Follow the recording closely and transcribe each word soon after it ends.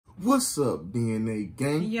What's up, D&A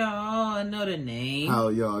gang? Y'all know the name. How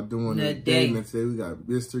y'all doing today? And today we got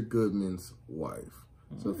Mr. Goodman's wife.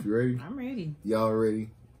 So if you're ready, I'm ready. Y'all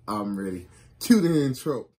ready? I'm ready. Cue the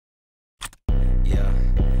intro.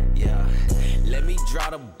 Yeah. Let me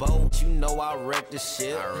draw the boat. You know I wreck the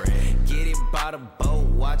ship. Get it by the boat.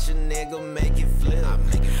 Watch a nigga make it flip.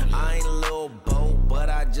 I ain't a little boat,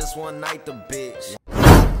 but I just one night the bitch.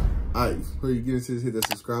 Alright, before you get into this, hit the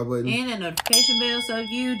subscribe button. And the notification bell so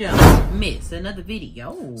you don't miss another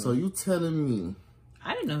video. So you telling me...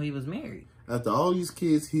 I didn't know he was married. After all these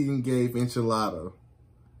kids he done gave enchilada,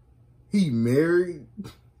 he married?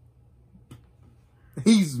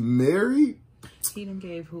 He's married? He done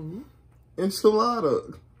gave who?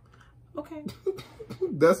 Enchilada. Okay.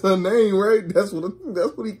 That's her name, right? That's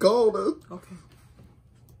what he called her. Okay.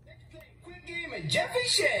 Let's play a quick game of Jeffy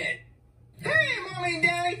said. Hey, Mommy and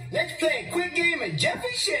Daddy, let's play a quick game of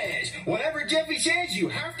Jeffy says. Whatever Jeffy says, you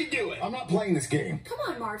have to do it. I'm not playing this game. Come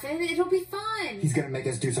on, Marvin. It'll be fun. He's gonna make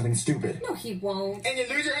us do something stupid. No, he won't. And the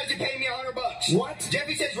loser has to pay me $100. What?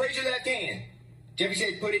 Jeffy says raise your left hand. Jeffy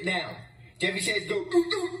says put it down. Jeffy says go.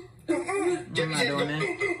 Jeffy says go.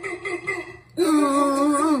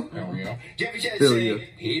 There we go. Jeffy says say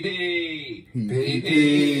PB.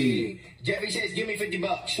 Jeffy says give me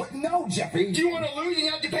 $50. What? No, Jeffy. Do you want to lose and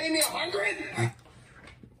you have to pay me 100?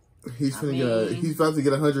 He's about to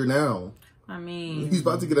get 100 now. I mean, He's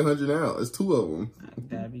about to get 100 now. It's two of them.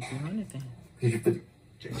 That'd be 200 then.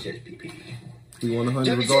 Jeffy says PP. He won 100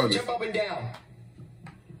 Jeffy regardless. said jump up and down.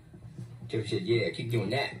 Jeffy said yeah, keep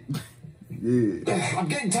doing that. Yeah. I'm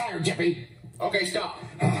getting tired, Jeffy. Okay, stop.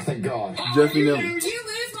 Oh, thank God. Jeffy never. You lose,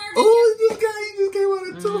 Marvin. Oh, he just came out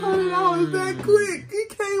of $200 that quick. He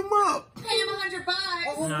came up. Pay him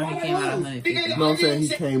 $100. No, he came out of money. You know what I'm saying? He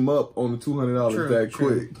came up on the $200 that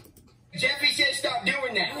quick. Jeffy said stop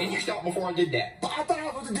doing that, and you stopped before I did that. But I thought I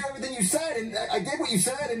was supposed to do everything you said, and I did what you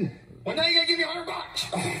said, and... Well, now you gotta give me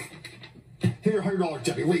 $100. Here, your $100,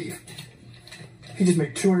 Jeffy, leave. He just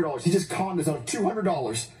made $200. He just conned us out of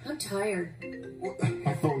 $200. I'm tired.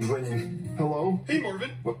 My phone's ringing. Hello? Hey,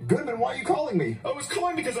 Marvin. Goodman, why are you calling me? I was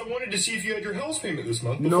calling because I wanted to see if you had your house payment this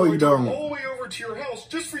month. No, you don't. All the way over to your house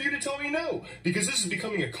just for you to tell me no, because this is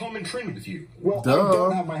becoming a common trend with you. Well, Duh. I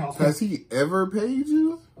don't have my house. Has he ever paid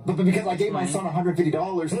you? But because I gave my son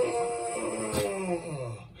 $150.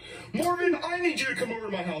 Marvin, I need you to come over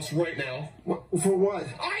to my house right now. What, for what?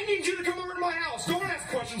 I need you to come over to my house. Don't ask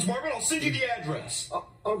questions, Marvin. I'll send you the address.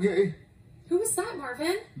 Okay. Who is that,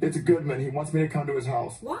 Marvin? It's Goodman. He wants me to come to his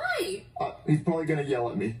house. Why? He's probably gonna yell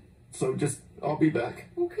at me. So I'll be back.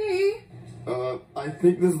 Okay. I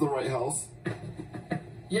think this is the right house.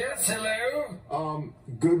 Yes, hello?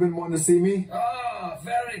 Goodman wanted to see me. Ah,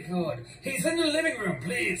 very good. He's in the living room,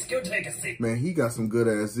 please. Go take a seat. Man, he got some good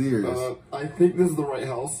ass ears. I think this is the right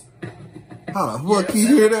house. How the fuck he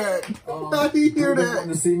hear that? How he hear Goodman wanted to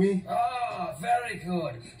that? see me. Ah, very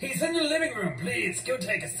good. He's in the living room, please. Go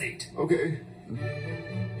take a seat. Okay.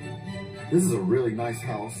 This is a really nice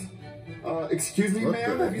house. Excuse me, What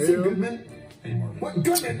ma'am, the have you seen hell? Goodman? Hey, Marvin. What,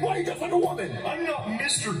 Goodman? Why are you just like a woman? I'm not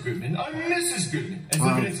Mr. Goodman. I'm Mrs. Goodman. As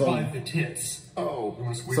evidenced by the tits. Oh. You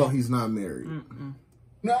want to squeeze So them? he's not married.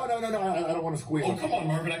 No, I don't want to squeeze Oh, them. come on,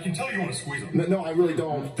 Marvin. I can tell you want to squeeze them. No, I really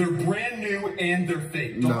don't. They're brand new and they're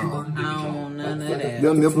fake. No. Dr. Burton did I the don't job. want none of that.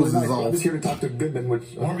 Your That's nipples really is nice. I'm off. just here to talk to Goodman,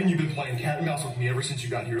 which... Marvin, you've been playing cat and mouse with me ever since you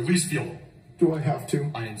got here. At least feel them. do I have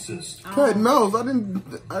to? I insist. God knows, I didn't.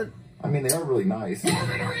 I mean, they are really nice.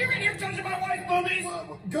 Marvin, are you in here touching my wife's boobies?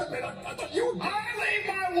 Goodman, I thought you... I leave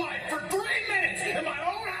my wife for 3 minutes in my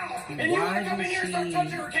own house, and you want to come in here and start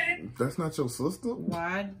touching her kitty? That's not your sister?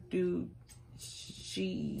 Why do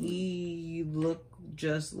she look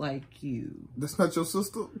just like you? That's not your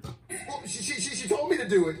sister? Well, she told me to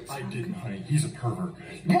do it. I didn't, honey. He's a pervert.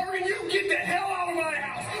 Marvin, you get the hell out of my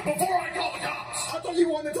house before I call the cops. I thought you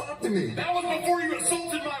wanted to talk to me. That was before you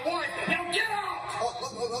assaulted my wife. Now get out!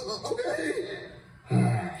 Okay.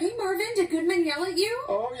 Hey, Marvin, did Goodman yell at you?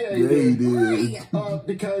 Oh, yeah, Yeah, he did. Why?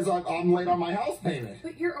 Because I'm late on my house payment.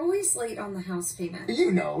 But you're always late on the house payment.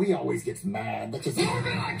 You know, he always gets mad. That's just...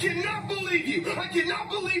 Marvin, I cannot believe you. I cannot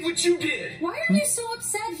believe what you did. Why are you so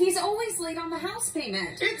upset? He's always late on the house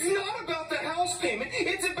payment. It's not about the house payment.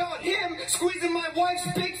 It's about him squeezing my wife's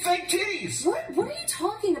big fake titties. What are you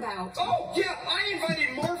talking about? Oh, yeah, I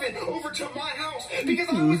invited Marvin over to my house because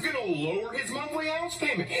I was going to lower his monthly house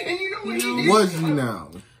payment. And you know what he did? Was you now?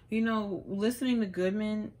 You know, listening to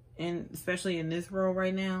Goodman, and especially in this role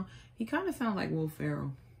right now, he kind of sounds like Will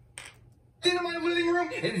Ferrell. Into my living room,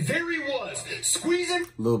 and there he was, squeezing.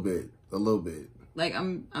 A little bit. Like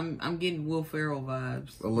I'm getting Will Ferrell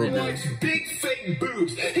vibes. A little bit. Wife's big fake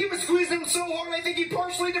boobs. He was squeezing them so hard, I think he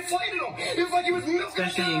partially deflated them. It was like he was milking a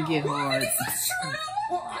Especially in cow. Get Hard. Is this true?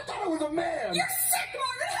 Well, I thought it was a man. You're sick,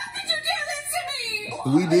 Marvin. How could you do this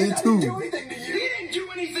to me? We did I didn't do too. anything to He you. didn't do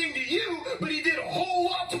anything to you, but he did a whole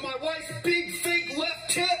lot to my wife's big fake left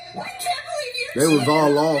tit. I can't believe you. They was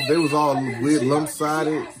all off. They was all weird, She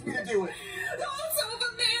lump-sided. asked me to do it. Also, if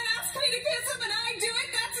a man asks me to kiss him and I do it,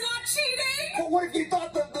 that's not cheating. But what if you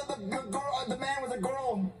thought the man was a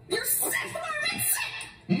girl? You're sick, Marvin.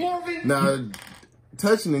 Sick. Marvin, Now,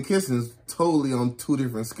 touching and kissing is totally on two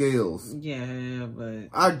different scales. Yeah, but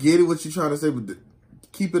I get it what you're trying to say, but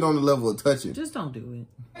keep it on the level of touching. just don't do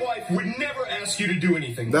it. my wife would never ask you to do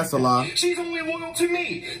anything. That's like a that. lie. She's only loyal to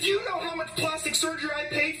me. Do you know how much plastic surgery I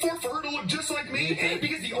paid for her to look just like me?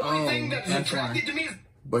 Because the only thing that's that's attracted to me is...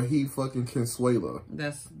 But he fucking Consuela.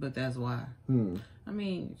 That's why. I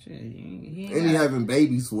mean, shit, he And he having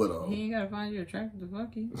babies with her. ain't gotta find you attractive to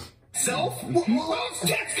fuck you. Self? Those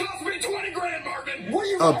tits cost me 20 grand, Marvin. What are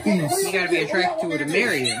you A piece. You gotta be attracted to her to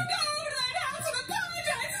marry her. Go to that house and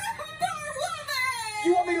apologize to that poor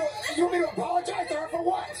woman. You want me to apologize to her for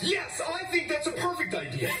what? Yes, I think that's a perfect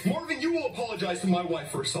idea. Marvin, you will apologize to my wife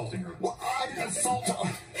for assaulting her. Well, I didn't assault her.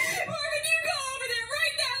 Marvin, you go over there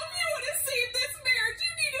right now. If you want to save this marriage,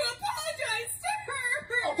 you need to apologize to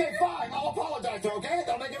her. Okay, fine. I'll apologize to her, okay?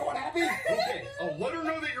 That'll make everyone happy. Okay, I'll let her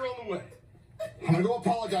know that you're on the way. I'm gonna go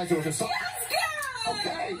apologize to her. Let's go.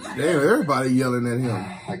 Okay. Damn, everybody yelling at him.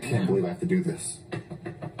 I can't believe I have to do this.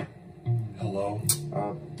 Hello?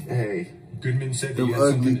 Hey. Goodman said that Them you had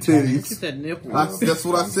ugly something to tell me. titties. Get that nipple. That's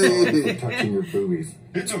what I said. Touching your boobies.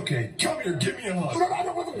 It's okay. Come here, give me a hug. I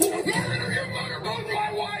don't want to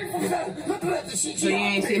my wife. So you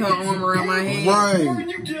ain't see her arm around my head? Right. Marvin,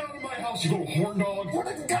 you get out of my house, you little horn dog.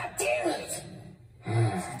 God damn it.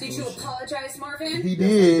 Did you apologize, Marvin? He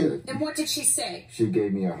did. And what did she say? She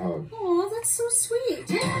gave me a hug. Oh, that's so sweet.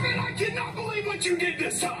 Marvin, I cannot believe what you did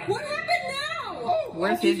this time. What happened now?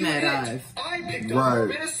 Where's his mad eyes? I picked up Right.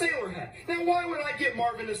 Marvin a sailor hat. Now, why would I get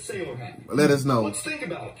Marvin a sailor hat? Let us know. Let's think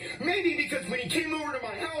about it. Maybe because when he came over to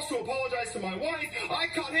my house to apologize to my wife, I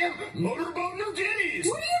caught him motorboating her titties.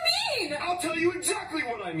 What do you mean? I'll tell you exactly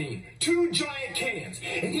what I mean. 2 giant cans,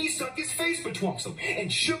 and he stuck his face betwixt them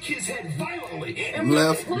and shook his head violently. And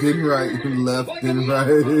Left, then right. Left, like then a right.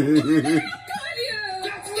 Got you.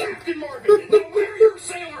 That's Captain Marvin. Now wear your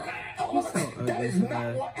sailor hat. That is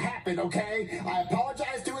not what happened, okay? I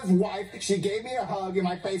apologized to his wife. She gave me a hug, and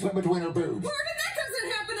my face went between her boobs. Marvin, that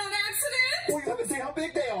doesn't happen on accident. Well, you haven't seen how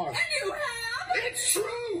big they are. And you have. It's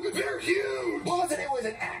true. They're huge. Well, listen, it was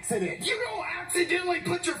an accident. You don't accidentally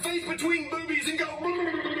put your face between boobies and go...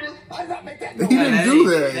 I did not make that He noise. didn't do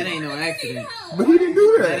That that. ain't no accident. But he didn't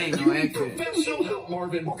do That ain't that. no accident. Professional help,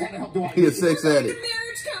 Marvin. What kind of help do I He a need? sex The addict.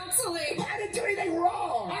 marriage counseling. I didn't do anything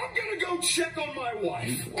wrong. I'm gonna go check on my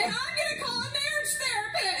wife. And I'm gonna call a marriage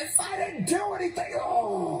therapist. I didn't do anything.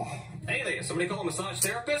 Oh. Hey there, somebody call a massage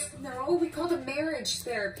therapist? No, we called a marriage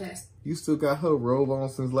therapist. You still got her robe on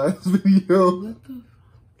since last video.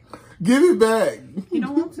 Give it back. You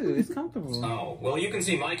don't want to. It's comfortable. Oh, well, you can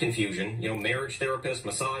see my confusion. You know, marriage therapist,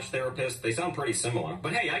 massage therapist, they sound pretty similar.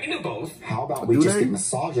 But hey, I can do both. How about we Do just they? get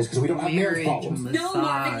massages because we don't have marriage problems? No,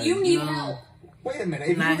 Marvin, you need no. help. Wait a minute.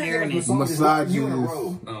 If Not you think hearing it it. was massages, why are you in a Massages.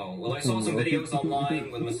 robe? Oh, well, I saw some videos online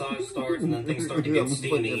where the massage starts and then things start to get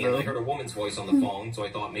steamy, and I heard a woman's voice on the phone, so I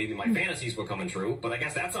thought maybe my fantasies were coming true, but I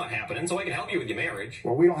guess that's not happening, so I can help you with your marriage.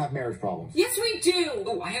 Well, we don't have marriage problems. Yes, we do.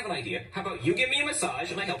 Oh, I have an idea. How about you give me a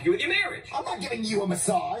massage and I help you with your marriage? I'm not giving you a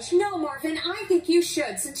massage. No, Marvin, I think you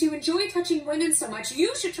should. Since you enjoy touching women so much,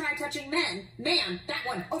 you should try touching men. Man, that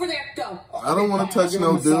one. Over there. Go. I don't want to touch I'll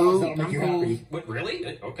no give a massage dude. that'll make you I'm cool. happy. What,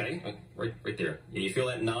 really? Okay, right there. Yeah, you feel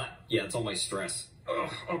that knot? Yeah, it's all my stress. Oh,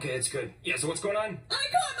 okay, it's good. Yeah, so what's going on? I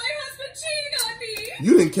caught my husband cheating on me.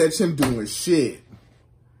 You didn't catch him doing shit.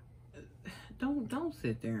 Don't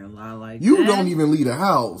sit there and lie like You that. don't even leave the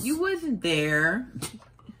house. You wasn't there.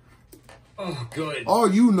 Oh, good.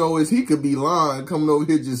 All you know is he could be lying, coming over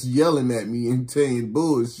here just yelling at me and saying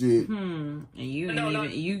bullshit. And you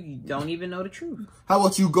don't even know the truth. How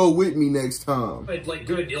about you go with me next time? But, like,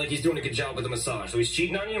 good. Like, he's doing a good job with the massage. So he's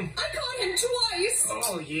cheating on you? I caught him twice.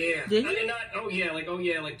 Oh, yeah. Did I he? did not. Oh, yeah,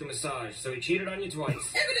 like the massage. So he cheated on you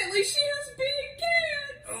twice. Evidently, she has big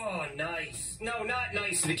cans. Oh, nice. No, not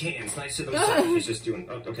nice to the cans. Nice to the massage. He's just doing...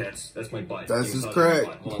 Oh, okay, that's my butt. That's his Massage crack.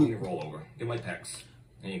 my butt. Hold on, let me roll over. Get my pecs.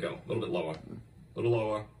 There you go. A little bit lower. A little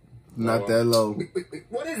lower. Not that low.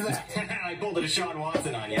 What is that? I pulled a Deshaun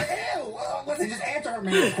Watson on you. Ew! Listen, just answer her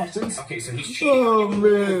man questions. Okay, so he's cheating on you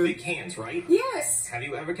with man. big cans, right? Yes. Have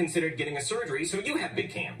you ever considered getting a surgery so you have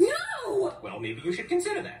big cans? No. well, maybe you should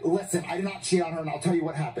consider that. Listen, I did not cheat on her, and I'll tell you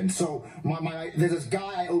what happened. So, there's this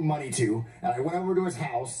guy I owe money to, and I went over to his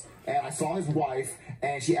house, and I saw his wife,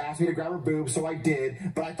 and she asked me to grab her boobs, so I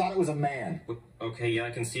did, but I thought it was a man. Okay, yeah,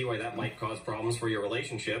 I can see why that might cause problems for your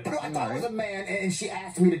relationship. But I thought it was a man, and she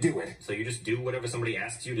asked me to do it. So you just do whatever somebody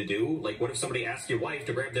asks you to do? Like, what if somebody asked your wife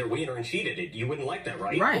to grab their wiener and she did it? You wouldn't like that,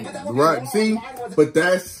 right? Right. Right. See, but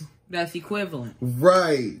that's equivalent.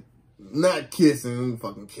 Right. Not kissing,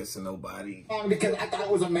 fucking kissing nobody. Because I thought it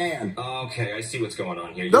was a man. Okay, I see what's going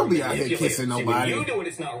on here. Don't be out here kissing nobody. When you do it,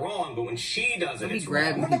 it's not wrong, but when she does it, it's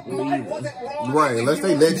grabbing wrong. people. Wasn't wrong. Right, unless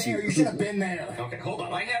they let you. You should have been there. Okay, hold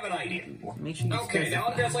on. I have an idea. Make sure you Okay, now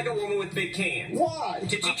I'm dressed like a woman with big cans. Why? To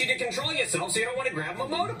teach you to control yourself so you don't want to grab a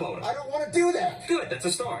motorboat. I don't want to do that. Good, that's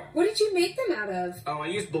a start. What did you make them out of? Oh, I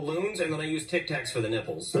used balloons and then I used Tic Tacs for the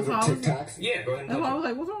nipples. Those are Tic Tacs? Yeah, go ahead and That's touch why I it. was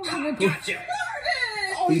like, what's wrong with that? Gotcha!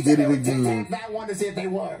 Oh, He did it Tic again. Tacs. I wanted to see if they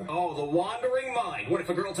were. Oh, the wandering mind. What if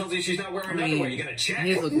a girl tells you she's not wearing underwear? You gonna check?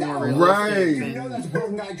 His look No, more Right. realistic. You know that's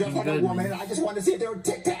broken guy dressed like a woman, and I just wanted to see if they were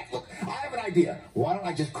Tic Tacs. Look, I have an idea. Why don't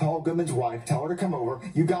I just call Goodman's wife, tell her to come over,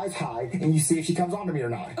 you guys hide, and you see if she comes on to me or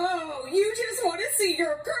not? Oh, you just want to see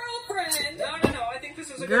your girlfriend. No, I think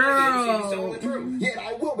this is a good idea. She's telling the truth. Yeah,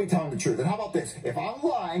 I will be telling the truth. And how about this? If I'm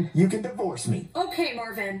lying, you can divorce me. Okay,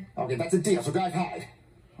 Marvin. Okay, that's a deal. So guys, hide.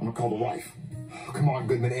 I'm gonna call the wife. Oh, come on,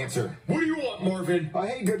 Goodman, answer. What do you want, Marvin?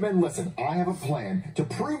 Hey, Goodman, listen. I have a plan to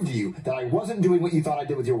prove to you that I wasn't doing what you thought I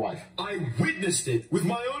did with your wife. I witnessed it with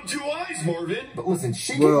my own 2 eyes, Marvin. But listen,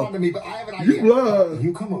 she came on to me, but I have an idea.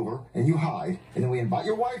 You come over and you hide, and then we invite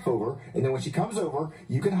your wife over, and then when she comes over,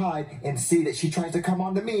 you can hide and see that she tries to come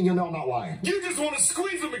on to me, and you'll know I'm not lying. You just want to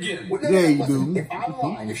squeeze him again. Well, Yeah, you listen, do. If I'm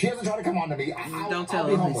lying, if she doesn't try to come on to me, Don't tell I'll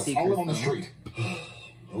be her homeless. his I'll live on the secrets, street.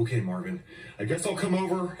 Okay, Marvin. I guess I'll come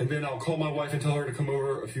over, and then I'll call my wife and tell her to come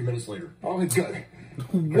over a few minutes later. Oh, it's good.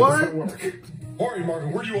 What? It's gonna work. All right,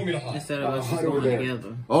 Marvin, where do you want me to hide? Instead of us just hide over going there.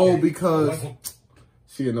 together. Oh, because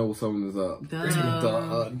she'll know something is up. You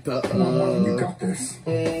got this.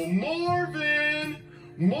 Oh, Marvin!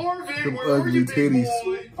 Marvin, Them where are ugly you, big titties.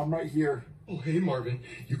 boy? I'm right here. Oh, hey, Marvin.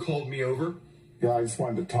 You called me over? Yeah, I just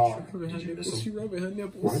wanted to talk. Did you miss him? rubbing her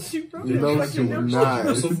nipples. What? She No, rubbing her she's nipples.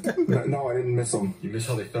 not. No, I didn't miss them. You miss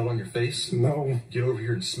how they fell on your face? No. Get over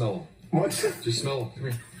here and smell them. What? Just smell them. Come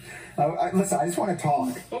here. Listen, I just want to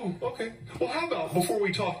talk. Oh, okay. Well, how about before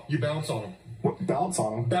we talk, you bounce on them? What, bounce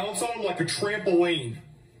on them? Bounce on them like a trampoline.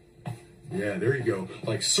 Yeah, there you go.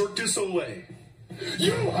 Like Cirque du Soleil.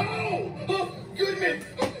 Yo-ho! Oh, Goodman!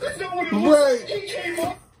 That's not what it was. Right. He came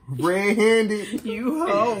up. Red-handed. You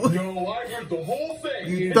hoe. No, I heard the whole thing.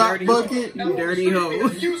 You thought bucket. You dirty hoe.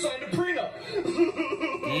 You signed a prenup.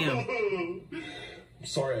 Damn. I'm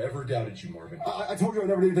sorry I ever doubted you, Marvin. I told you I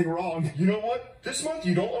never did anything wrong. You know what? This month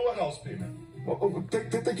you don't owe a house payment.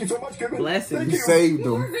 Thank you so much, Goodman. Blessings. Thank You you. saved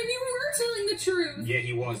them. Marvin, you were telling the truth. Yeah,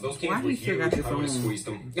 he was. Those Why cans were he still huge. got your I would have phone? squeezed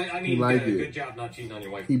them. I mean, like it. good job not cheating on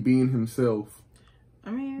your wife. He being himself. I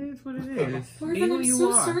mean, it is what it is. Be Marvin, who I'm you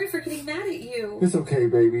so are. sorry for getting mad at you. It's okay,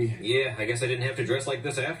 baby. Yeah, I guess I didn't have to dress like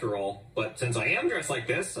this after all. But since I am dressed like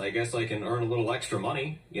this, I guess I can earn a little extra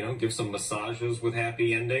money. You know, give some massages with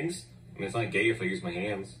happy endings. I mean, it's not gay if I use my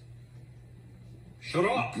hands. Shut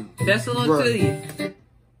up! Best of luck Right. to you.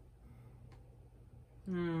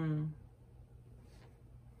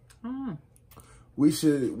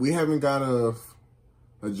 We haven't got a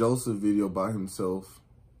Joseph video by himself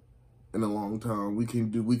in a long time. We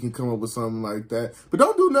can come up with something like that. But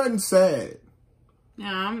don't do nothing sad.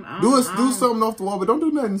 Yeah, Do something off the wall, but don't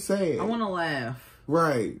do nothing sad. I want to laugh.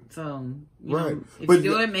 Right. So, Right. know, if But you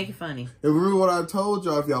do it, make it funny. And remember what I told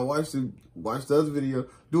y'all, if y'all watch the other video,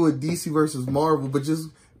 do a DC versus Marvel, but just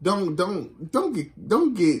don't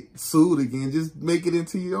get sued again. Just make it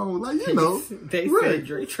into your own, like, you know. They right. said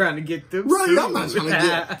Dre trying to get them Right. sued. I'm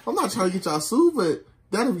not trying to get y'all sued, but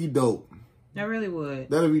that'll be dope. That really would.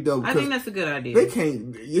 That'll be dope. I think that's a good idea. They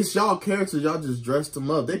can't. It's y'all characters. Y'all just dressed them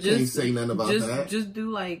up. They can't say nothing about that. Just do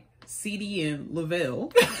like CD and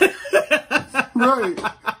Lavelle. Right.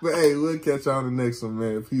 But hey, we'll catch y'all on the next one,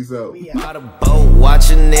 man. Peace out. Out of boat, watch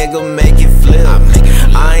a nigga make it flip.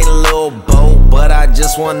 I ain't a little boat, but I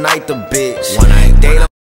just one night the bitch.